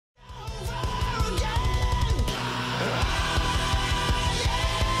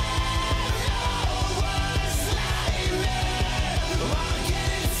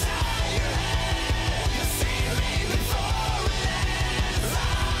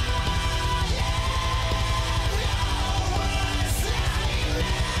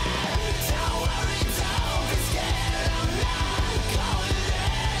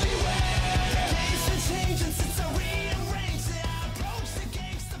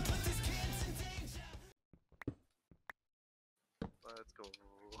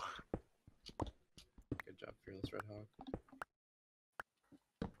ridiculous, Red Hawk.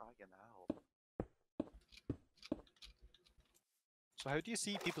 Fragging out. So how do you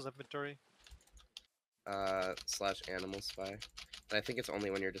see people's inventory? Slash animalspy. But I think it's only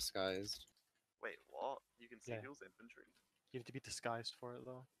when you're disguised. Wait, what? You can see Yeah. people's inventory? You need to be disguised for it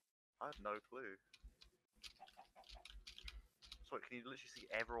though. I have no clue. So can you literally see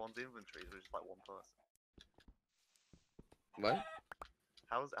everyone's inventory? Or just like one person? What?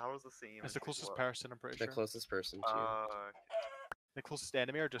 How is the scene? It's the closest work? person, I'm pretty The sure. closest person to you. The closest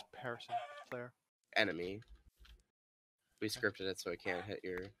enemy or just person, player? Enemy. We scripted it so it can't hit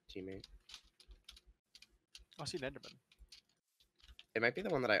your teammate. I see an Enderman, It might be the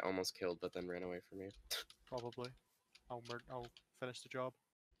one that I almost killed, but then ran away from me. probably. I'll finish the job.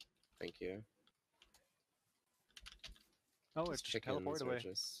 Thank you. Oh, These it just chickens teleported are away.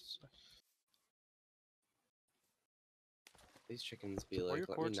 just... These chickens be What are like, your let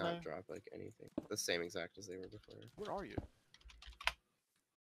me chords not now? drop like anything. The same exact as they were before. Where are you?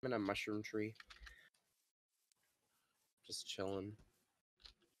 I'm in a mushroom tree. Just chilling.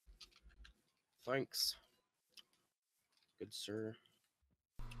 Thanks. Good sir.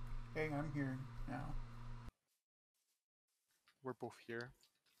 Hey, I'm here now. We're both here.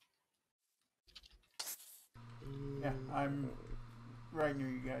 Yeah, I'm right near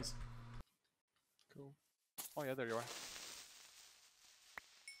you guys. Cool. Oh yeah, there you are.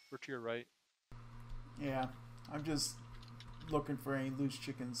 We're to your right. Yeah, I'm just looking for any loose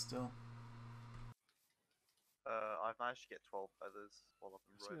chickens still. I've managed to get 12 feathers while I've I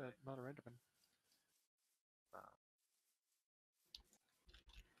been see roaming. another Enderman.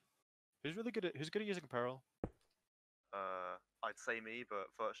 Who's good at using Pearl? I'd say me, but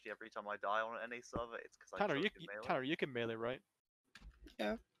virtually every time I die on any server, it's because I Tanner, chose you to melee. Tanner, you can melee, right?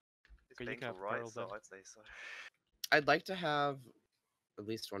 Yeah. It's Okay, you can painful, have right? Pearl So then. I'd say so. I'd like to have at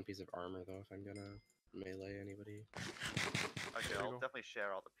least one piece of armor though if I'm gonna melee anybody. Okay, There you I'll go. definitely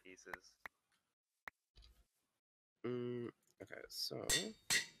share out the pieces. Okay, so wait,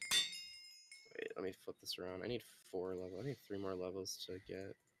 let me flip this around. I need 4 levels. I need 3 more levels to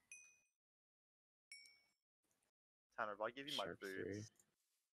get Tanner, if I give you my sharp 3. boots,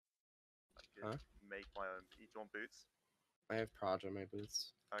 I could Huh? make my own. Do you want boots? I have proj on my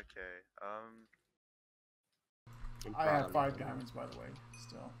boots. Okay. And I prod have on my 5 armor. diamonds, by the way,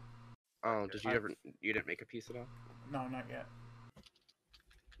 still. Oh, Okay. did you ever? You didn't make a piece at all? No, not yet.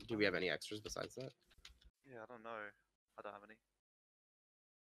 Do we have any extras besides that? Yeah, I don't know. I don't have any.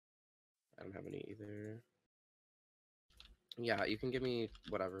 I don't have any either. Yeah, you can give me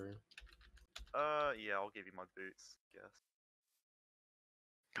whatever. Yeah, I'll give you my boots. Guess.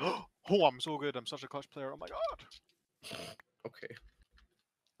 Oh, I'm so good. I'm such a clutch player. Oh my god. Okay.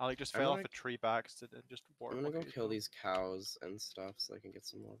 I like just I'm fell off gonna- a tree by accident and just I'm gonna go kill these cows and stuff so I can get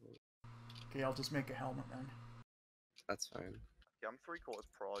some levels. Okay, I'll just make a helmet then. That's fine. Yeah, I'm 3/4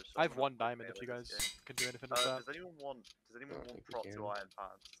 proj. So I I'm have gonna 1 play diamond if you melee guys this game. can do anything with that. Does anyone want don't think we prot can. 2 iron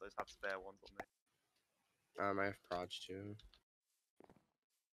pants? Those have spare ones on me. I have proj too.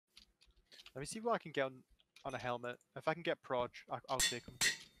 Let me see what I can get on a helmet. If I can get proj, I'll take them.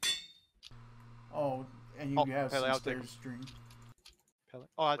 Oh, and you Oh, have Pele, some I'll take 'em. spare string. Pele.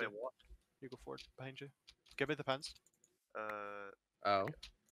 Oh, I Wait, do. what? You go forward, behind you. Give me the pants. Oh,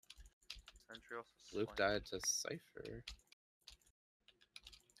 Sentry off. Luke died to Cypher.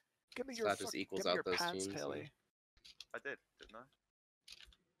 Give me So your that just equals give me out your those pants, teams, Pele. I did, didn't I?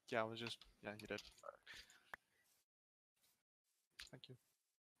 Yeah, I was just yeah, you did. Thank you.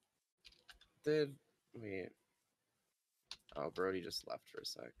 Wait. Oh, Brody just left for a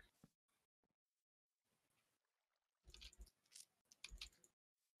sec.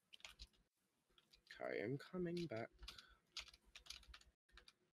 Okay, I'm coming back.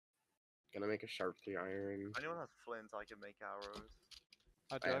 Gonna make a sharp 3 iron. If anyone has flint, I can make arrows.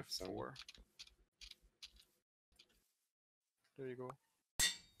 I do I have have some. 4. There you go.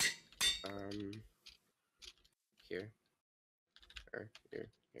 Here. Or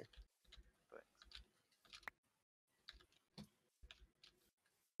here. Thanks.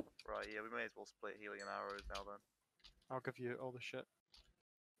 Right, yeah, we may as well split healing and arrows now then. I'll give you all the shit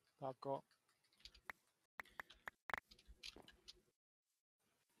that I've got.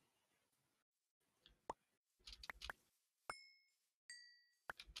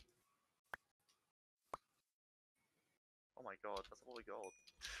 Oh my god, that's a lot of gold.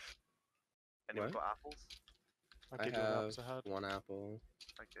 Anyone What? got apples? I'll I give you what have else I had. 1 apple.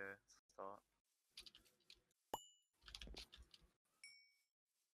 Okay, let's start.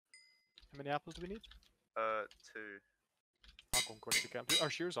 How many apples do we need? 2. I'll go and quickly get them. Are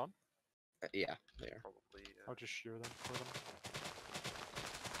shears on? Yeah, they are. Probably. I'll just shear them for them.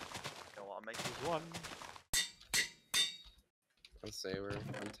 You know what, I'm making There's 1. Let's say we're on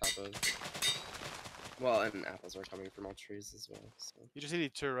top of. Well, and apples are coming from all trees as well. So You just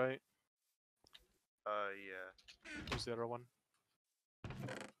need 2, right? Yeah. Who's the other one?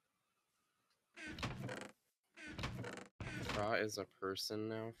 Fra is a person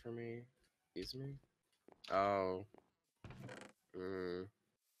now for me. Excuse me. Oh. Mm.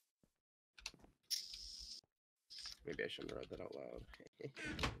 Maybe I shouldn't have read that out loud.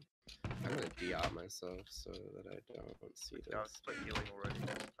 I'm gonna de-op myself so that I don't see Yeah, I've this. split healing already.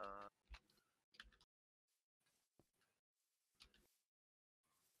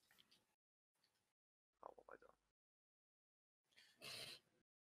 Oh, what have I done?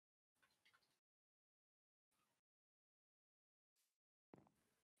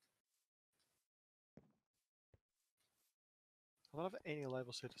 I don't have any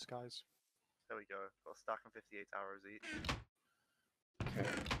levels to disguise. There we go. Got a stack and 58 arrows each. Okay.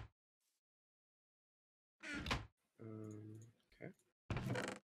 Okay.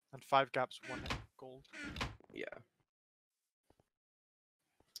 And 5 gaps, 1 gold. Yeah.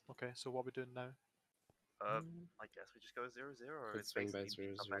 Okay, so what are we doing now? I guess we just go 0-0. Or Could it's swing by basically 0-0,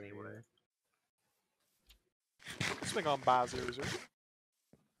 meets up anyway. yeah. Swing on bar 0-0. This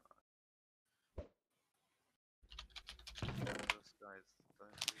guy's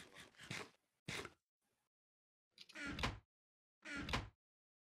don't do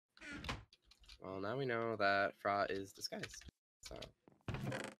well. Well, now we know that Fra is disguised. So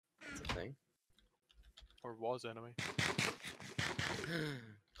that's a thing. Or was, anyway.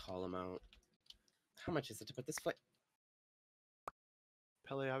 Call him out. How much is it to put this foot?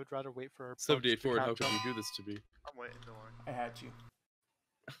 Pele, I would rather wait for our 78 plugs to forward, how catch could up. you do this to me? I'm waiting, don't worry. I had you.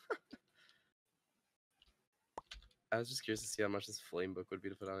 I was just curious to see how much this flame book would be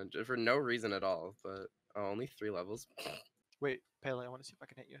to put on it, for no reason at all, but only 3 levels. Wait, Pele, I want to see if I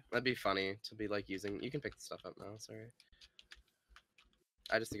can hit you. That'd be funny to be like using. You can pick the stuff up now. Sorry.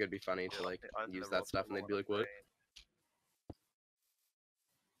 I just think it'd be funny to like I think use they're that stuff, and they'd be like, all "What?"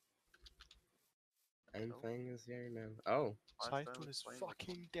 range. Anything is here now. Oh, Scython is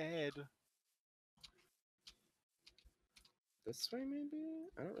fucking dead. this way maybe?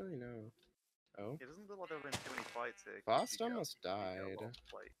 I don't really know. Oh, It doesn't look like there have been too many fights here. 'cause Fast you get- almost you get a died. lot of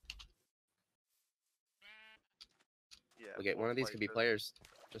play. Yeah. Okay, one of these could be players.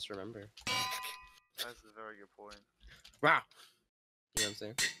 players. Just remember. That's a very good point. Wow. You know what I'm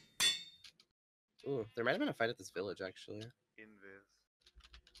saying? Ooh, there might have been a fight at this village actually. Invis.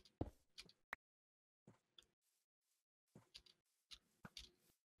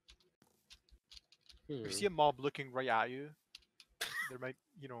 If you see a mob looking right at you, there might,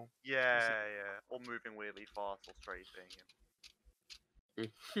 you know... Yeah. Or moving weirdly fast or strafing.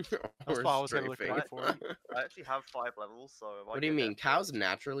 That's Or what I was gonna look strafing. out for. I actually have 5 levels, so if I What do you get mean? death Cows touch-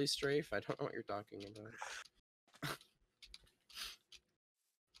 naturally strafe? I don't know what you're talking about.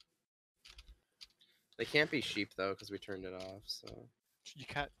 They can't be sheep though, because we turned it off. So You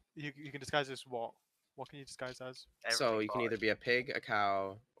can't... You can disguise as what? What can you disguise as? so everything you can but- either be a pig, a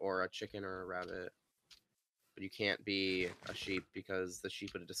cow, or a chicken or a rabbit. But you can't be a sheep because the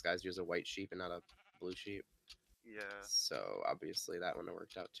sheep would have disguised you as a white sheep and not a blue sheep. Yeah. So obviously that wouldn't have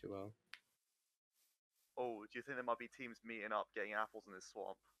worked out too well. Oh, do you think there might be teams meeting up getting apples in this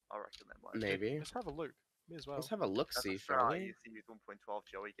swamp? I reckon there might. Maybe. Let's have a look. Me as well. Let's have a look That's see, a strat I Charlie. used to use 1.12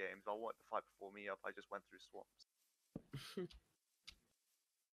 Joey games. I wanted to fight before me up. I just went through swamps.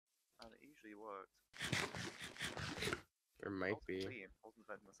 And it usually worked. There might was be. clean. Wasn't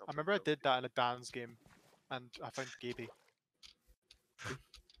defending myself I too remember I well. did that in a dance game, and I found Gaby. Did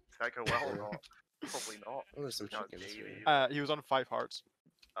that go well or not? Probably not. Oh, there's some No, chickens Gaby. here. He was on 5 hearts.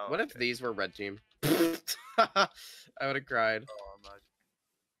 Oh, What if okay. these were red team? I would have cried. Oh, imagine.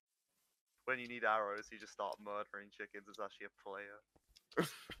 When you need arrows, you just start murdering chickens. It's actually a player.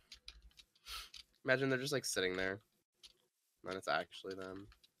 Imagine they're just like sitting there. And it's actually them.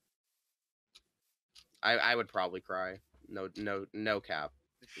 I would probably cry. No cap.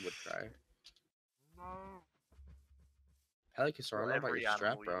 Would cry. No. Helicasaur, I don't know about Every your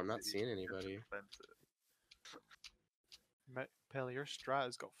strap, animal bro. I'm not uses it seeing to anybody. defend it. Pele, your strat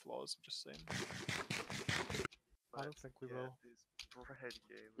has got flaws, I'm just saying. I don't Let's think we get will. this bread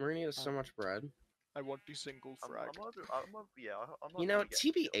game. We're gonna need so much bread. I want the single frag. I'm not You know, gonna get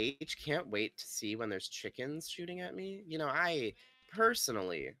killed. TBH can't wait to see when there's chickens shooting at me. You know, I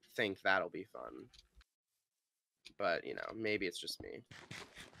personally think that'll be fun. But, you know, maybe it's just me.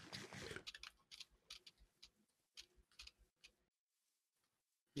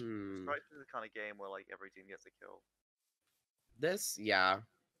 Strikes is the kind of game where like every team gets a kill. This, yeah,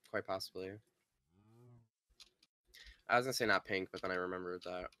 quite possibly. I was gonna say not pink, but then I remembered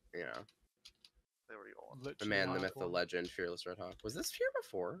that, you know. They already got literally The man, the have myth, the one. legend, Fearless Red Hawk. Was this here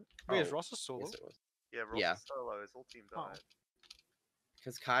before? Wait, is Oh, Ross a solo? yes, it was. Yeah, Ross Yeah. is solo. His whole team Oh. died.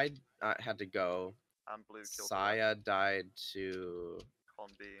 Because Kai had to go. And Blue killed the Saya died to Con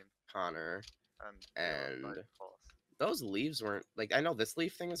Bean. Connor. And Fearless died And to Foss. those leaves weren't like, I know this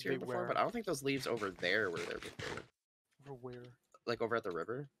leaf thing was here They before, were. but I don't think those leaves over there were there before. Over where? Like over at the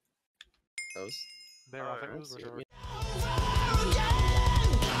river. Those. There, Oh, I think yeah. those were See, there. we-